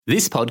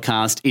This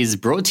podcast is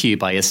brought to you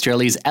by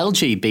Australia's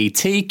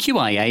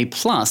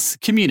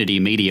LGBTQIA+ community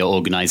media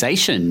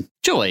organisation,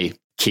 Joy.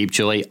 Keep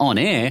Joy on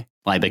air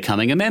by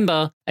becoming a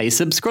member, a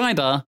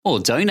subscriber, or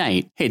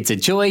donate. Head to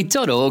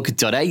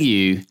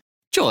joy.org.au.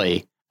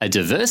 Joy, a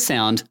diverse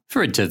sound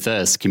for a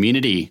diverse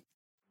community.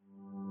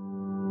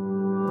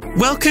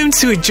 Welcome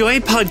to a Joy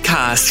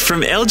podcast from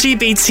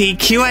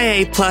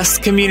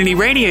LGBTQIA+ community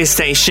radio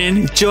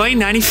station, Joy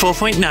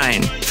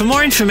 94.9. For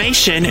more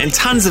information and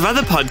tons of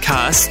other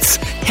podcasts,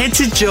 head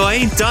to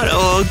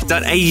joy.org.au.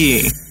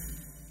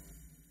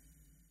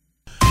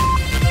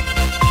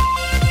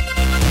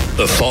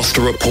 The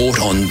Foster Report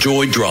on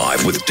Joy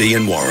Drive with Dee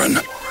and Warren.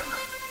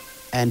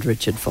 And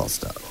Richard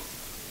Foster.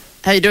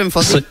 How you doing,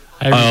 Foster?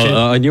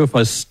 I knew if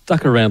I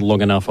stuck around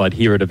long enough, I'd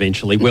hear it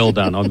eventually. Well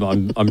done.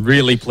 I'm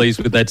really pleased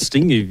with that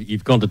sting.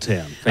 You've gone to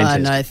town.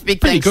 Fantastic. No,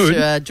 big thanks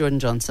to Jordan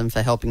Johnson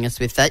for helping us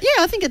with that. Yeah,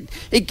 I think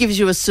it gives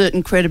you a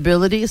certain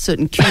credibility, a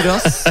certain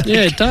kudos.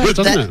 Yeah, it does,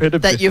 doesn't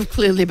it? That you've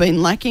clearly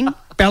been lacking.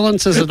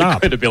 Balances it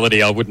up.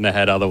 Credibility I wouldn't have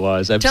had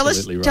otherwise.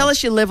 Absolutely right. Tell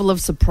us your level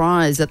of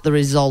surprise at the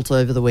result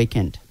over the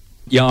weekend.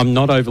 Yeah, I'm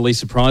not overly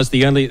surprised.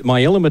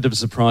 My element of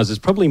surprise is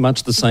probably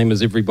much the same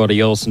as everybody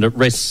else, and it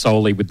rests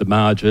solely with the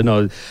margin.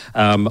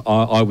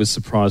 I was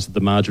surprised that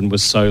the margin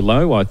was so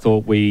low. I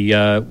thought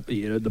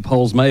the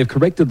polls may have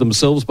corrected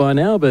themselves by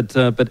now, but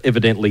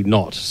evidently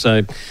not.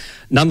 So,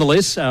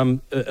 nonetheless,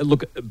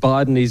 look,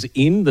 Biden is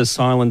in. The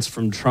silence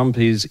from Trump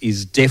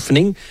is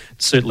deafening.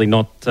 It's certainly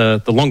not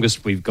the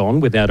longest we've gone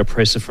without a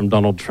presser from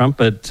Donald Trump,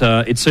 but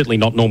it's certainly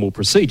not normal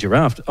procedure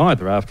after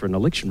an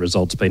election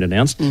result's been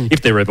announced,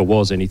 if there ever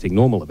was anything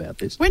normal about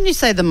this. When you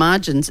say the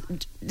margins,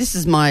 this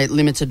is my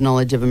limited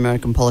knowledge of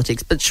American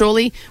politics, but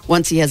surely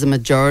once he has a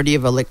majority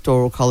of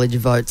electoral college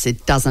votes,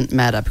 it doesn't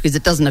matter because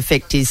it doesn't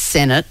affect his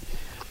Senate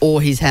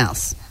or his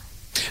House.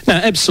 No,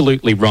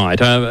 absolutely right.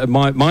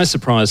 My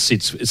surprise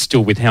sits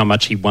still with how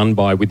much he won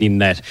by within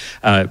that,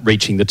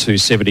 reaching the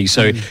 270.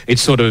 So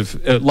it's sort of,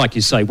 like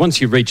you say, once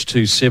you reach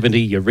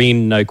 270, you're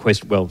in, no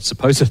question. Well,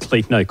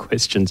 supposedly no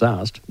questions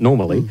asked,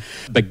 normally.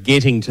 But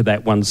getting to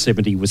that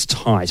 170 was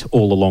tight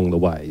all along the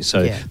way.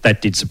 So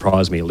that did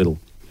surprise me a little.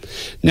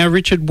 Now,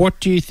 Richard, what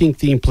do you think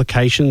the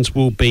implications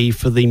will be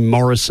for the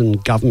Morrison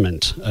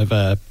government of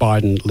a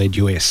Biden-led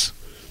US?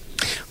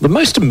 The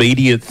most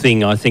immediate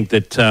thing I think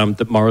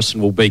that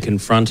Morrison will be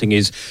confronting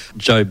is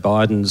Joe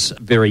Biden's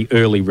very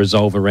early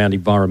resolve around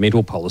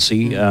environmental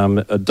policy.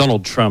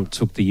 Donald Trump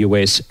took the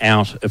US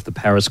out of the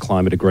Paris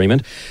Climate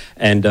Agreement,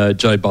 and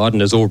Joe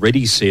Biden has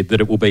already said that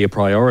it will be a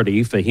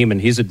priority for him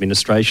and his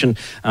administration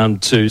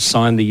to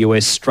sign the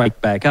US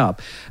straight back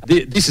up.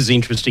 This is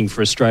interesting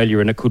for Australia,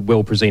 and it could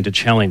well present a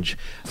challenge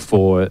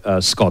for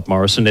Scott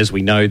Morrison. As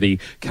we know, the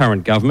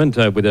current government,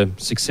 with a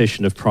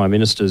succession of prime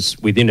ministers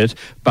within it,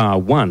 bar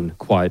one,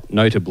 quite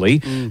notably,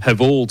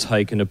 have all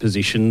taken a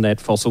position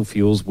that fossil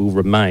fuels will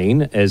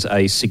remain as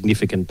a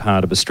significant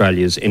part of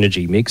Australia's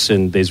energy mix,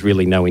 and there's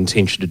really no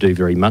intention to do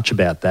very much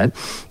about that.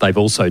 They've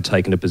also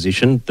taken a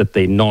position that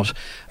they're not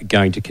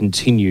going to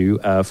continue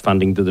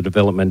funding the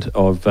development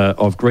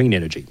of green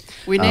energy,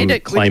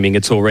 claiming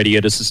it's already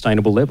at a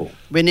sustainable level.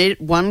 We need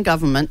one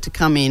government to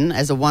come in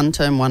as a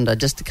one-term wonder,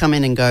 just to come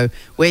in and go,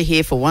 we're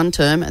here for one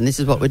term and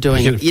this is what we're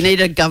doing. You need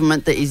a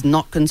government that is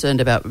not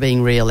concerned about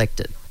being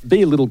re-elected.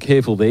 Be a little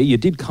careful there. You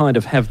did kind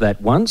of have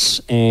that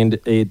once, and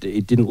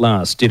it didn't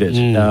last, did it?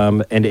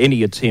 And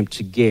any attempt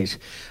to get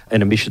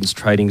an emissions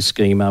trading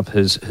scheme up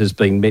has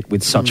been met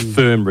with such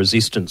firm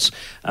resistance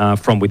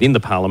from within the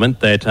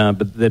parliament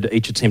that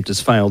each attempt has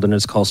failed and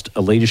has cost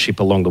a leadership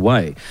along the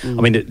way.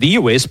 I mean, the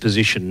US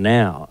position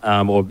now,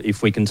 or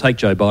if we can take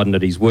Joe Biden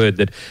at his word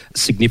that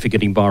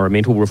significant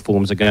environmental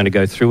reforms are going to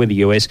go through in the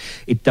US,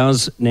 it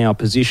does now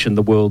position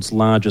the world's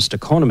largest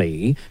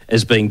economy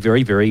as being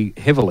very, very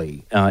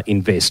heavily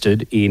invested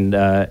in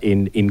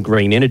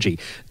green energy.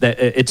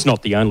 It's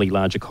not the only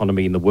large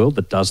economy in the world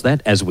that does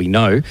that, as we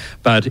know,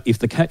 but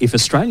if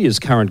Australia's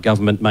current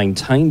government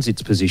maintains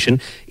its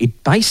position,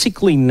 it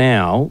basically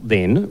now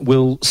then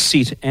will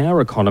sit our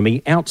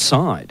economy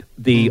outside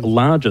the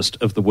largest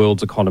of the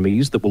world's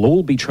economies that will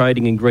all be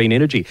trading in green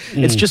energy.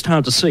 It's just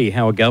hard to see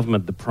how a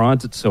government that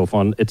prides itself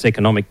on its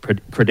economic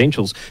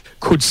credentials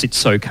could sit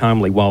so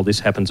calmly while this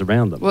happens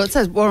around them. Well, it's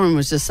as Warren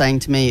was just saying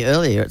to me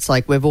earlier, it's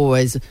like we've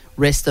always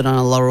rested on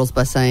our laurels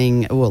by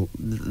saying, well,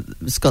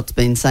 Scott's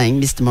been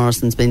saying, Mr.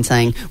 Morrison's been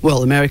saying,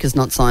 well, America's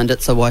not signed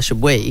it, so why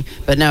should we?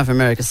 But now if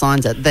America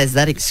signs it, there's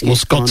that excuse. Well,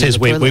 Scott says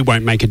we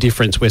won't make a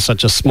difference. We're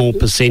such a small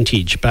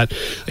percentage. But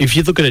if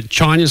you look at it,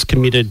 China's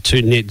committed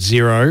to net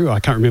zero.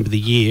 I can't remember the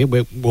year.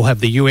 We'll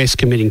have the US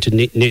committing to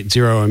net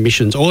zero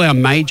emissions. All our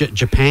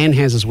Japan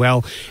has as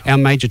well. Our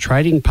major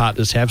trading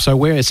partners have. So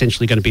we're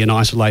essentially going to be an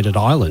isolated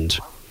island.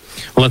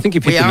 Well, I think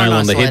you've hit the nail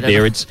on the head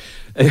there.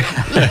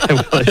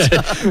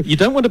 You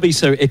don't want to be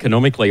so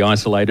economically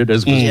isolated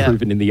as was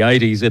proven in the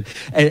 80s.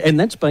 And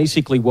that's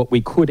basically what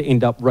we could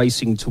end up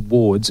racing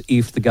towards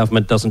if the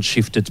government doesn't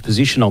shift its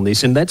position on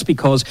this. And that's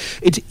because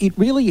it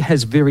really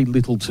has very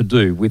little to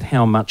do with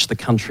how much the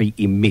country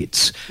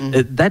emits.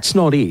 That's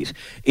not it.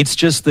 It's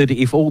just that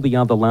if all the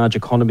other large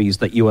economies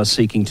that you are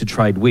seeking to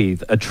trade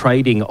with are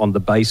trading on the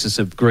basis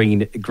of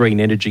green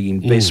energy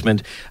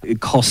investment,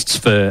 costs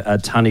for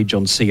tonnage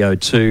on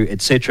CO2,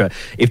 etc.,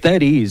 if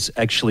that is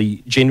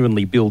actually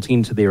genuinely built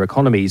into their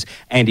economies,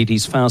 and it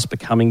is fast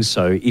becoming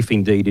so, if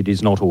indeed it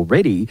is not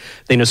already,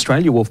 then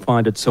Australia will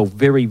find itself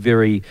very,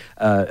 very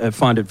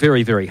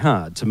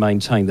hard to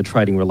maintain the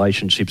trading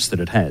relationships that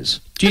it has.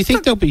 Do you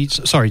think there'll be...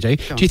 Sorry, Dee.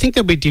 Do you think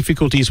there'll be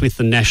difficulties with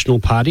the National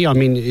Party? I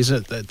mean, is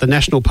it the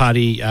National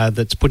Party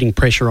that's putting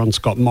pressure on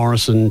Scott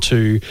Morrison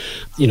to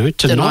not be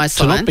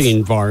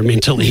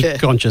environmentally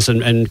conscious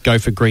and go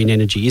for green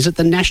energy? Is it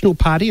the National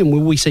Party, and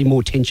will we see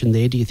more tension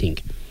there, do you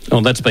think?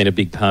 Well, that's been a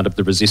big part of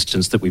the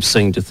resistance that we've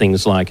seen to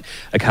things like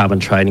a carbon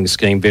trading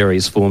scheme,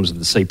 various forms of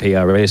the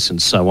CPRS and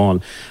so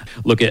on.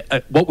 Look,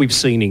 what we've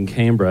seen in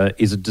Canberra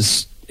is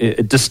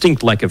a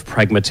distinct lack of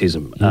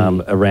pragmatism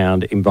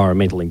around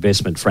environmental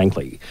investment,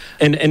 frankly.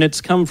 And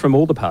it's come from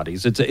all the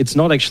parties. It's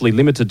not actually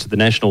limited to the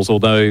Nationals,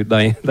 although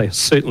they are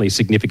certainly a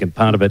significant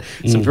part of it.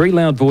 Some very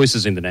loud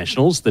voices in the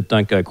Nationals that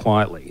don't go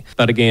quietly.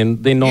 But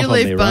again, they're not on their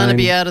own. You leave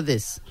Barnaby out of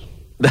this.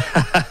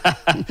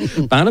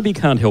 Barnaby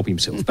can't help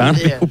himself.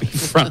 Barnaby will be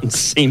front and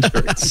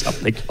centre in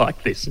something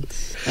like this.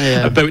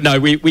 But no,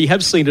 we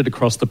have seen it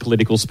across the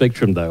political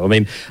spectrum, though. I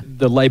mean,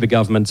 the Labor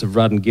governments of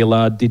Rudd and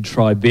Gillard did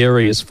try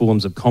various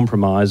forms of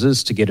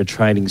compromises to get a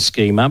trading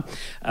scheme up.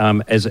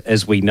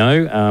 As we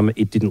know,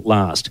 it didn't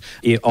last.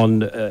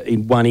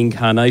 In one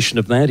incarnation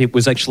of that, it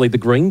was actually the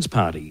Greens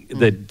Party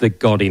that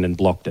got in and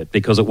blocked it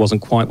because it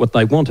wasn't quite what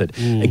they wanted.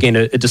 Again,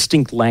 a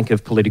distinct lack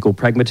of political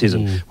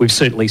pragmatism. We've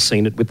certainly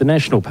seen it with the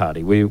National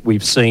Party.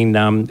 We've seen,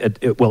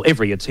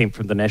 every attempt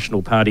from the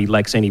National Party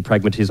lacks any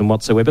pragmatism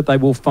whatsoever. They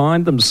will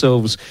find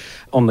themselves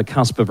on the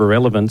cusp of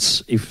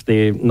irrelevance if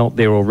they're not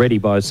there already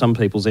by some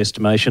people's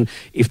estimation,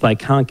 if they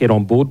can't get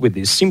on board with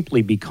this,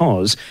 simply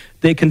because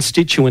their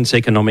constituents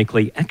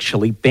economically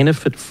actually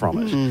benefit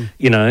from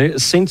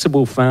it.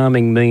 Sensible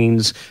farming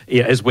means,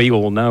 as we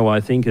all know, I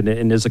think,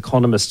 and as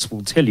economists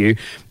will tell you,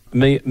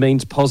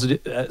 means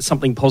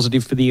something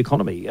positive for the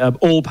economy.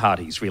 All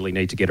parties really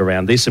need to get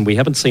around this, and we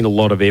haven't seen a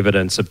lot of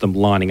evidence of them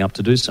lining up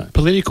to do so.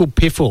 Political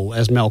piffle,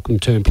 as Malcolm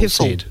Turnbull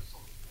said.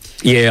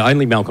 Yeah,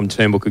 only Malcolm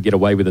Turnbull could get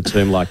away with a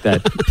term like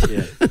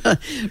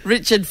that.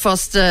 Richard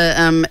Foster,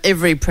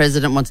 every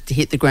president wants to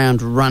hit the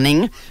ground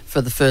running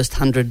for the first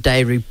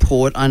 100-day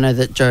report. I know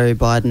that Joe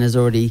Biden has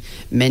already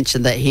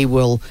mentioned that he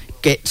will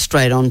get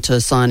straight on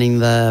to signing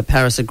the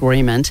Paris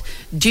Agreement.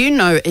 Do you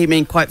know,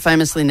 quite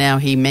famously now,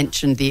 he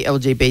mentioned the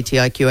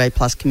LGBTIQA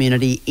plus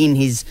community in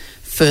his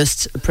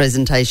first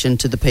presentation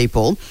to the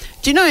people.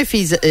 Do you know if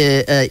he's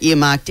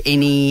earmarked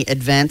any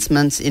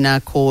advancements in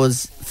our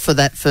cause for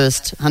that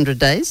first 100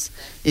 days?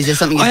 Is there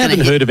something? I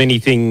haven't heard of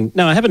anything.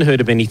 No, I haven't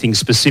heard of anything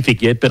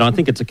specific yet. But I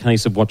think it's a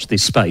case of watch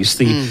this space.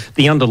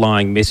 The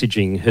underlying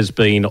messaging has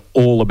been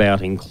all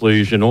about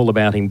inclusion, all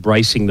about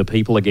embracing the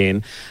people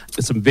again.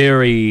 There's some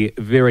very,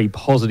 very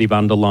positive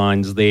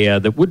underlines there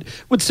that would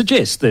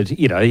suggest that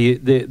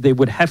there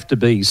would have to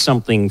be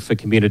something for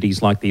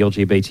communities like the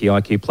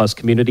LGBTIQ plus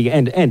community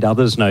and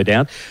others, no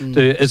doubt,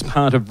 as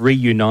part of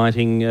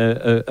reuniting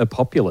a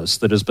populace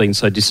that has been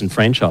so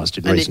disenfranchised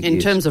in recent years. In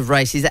terms of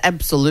race, he's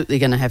absolutely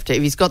going to have to.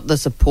 If he's got the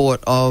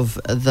support of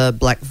the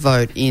black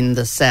vote in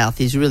the South,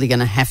 he's really going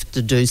to have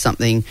to do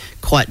something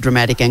quite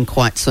dramatic and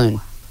quite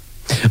soon.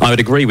 I would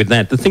agree with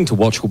that. The thing to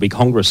watch will be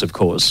Congress, of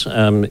course.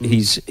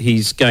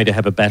 He's going to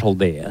have a battle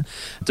there,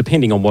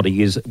 depending on what it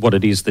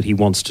is that he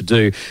wants to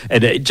do.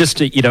 And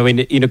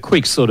in a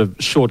quick sort of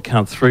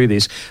shortcut through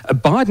this,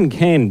 Biden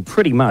can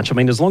pretty much,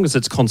 as long as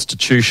it's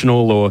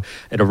constitutional or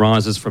it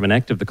arises from an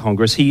act of the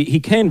Congress, he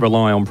can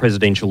rely on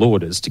presidential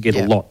orders to get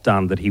a lot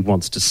done that he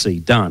wants to see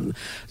done.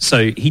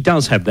 So he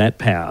does have that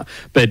power.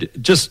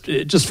 But just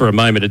for a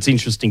moment, it's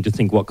interesting to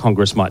think what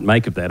Congress might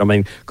make of that.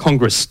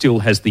 Congress still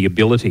has the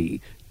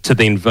ability to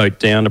then vote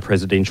down a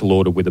presidential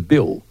order with a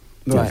bill.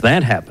 Right. If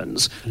that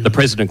happens, the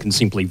president can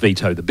simply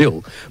veto the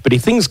bill. But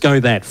if things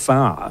go that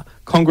far,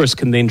 Congress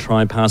can then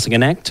try passing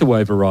an act to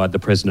override the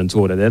president's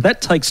order. Now,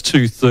 that takes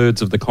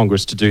 2/3 of the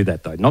Congress to do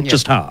that, though, not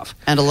just half.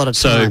 And a lot of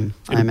time,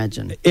 I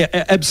imagine. Yeah,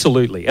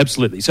 absolutely.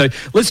 So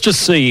let's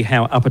just see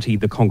how uppity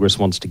the Congress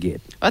wants to get.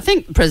 I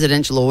think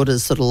presidential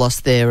orders sort of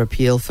lost their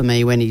appeal for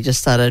me when he just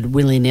started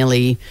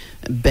willy-nilly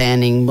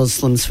banning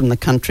Muslims from the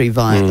country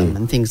via them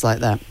and things like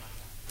that.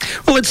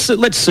 Well,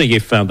 let's see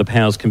if the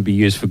powers can be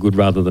used for good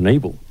rather than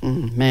evil.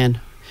 Man.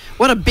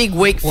 What a big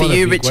week for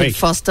you, Richard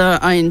Foster.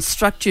 I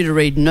instruct you to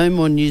read no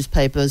more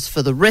newspapers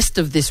for the rest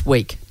of this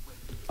week.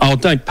 Oh,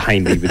 don't pay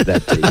me with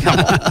that, Dee. Come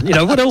on. You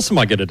know, what else am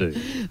I going to do?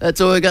 That's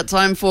all we've got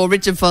time for.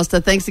 Richard Foster,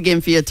 thanks again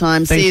for your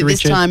time. Thank See you you,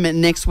 this Richard.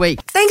 time next week.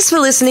 Thanks for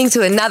listening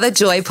to another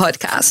Joy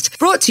podcast,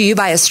 brought to you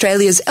by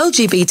Australia's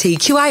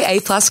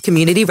LGBTQIA+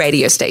 community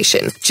radio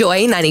station,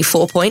 Joy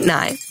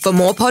 94.9. For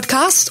more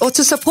podcasts or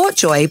to support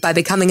Joy by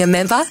becoming a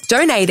member,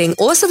 donating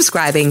or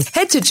subscribing,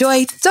 head to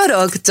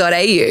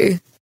joy.org.au.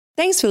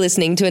 Thanks for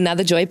listening to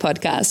another Joy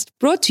podcast,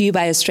 brought to you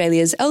by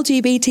Australia's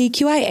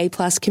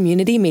LGBTQIA+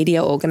 community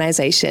media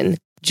organisation,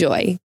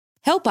 Joy.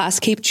 Help us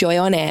keep Joy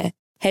on air.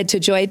 Head to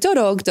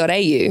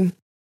joy.org.au.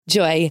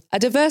 Joy, a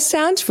diverse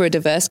sound for a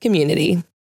diverse community.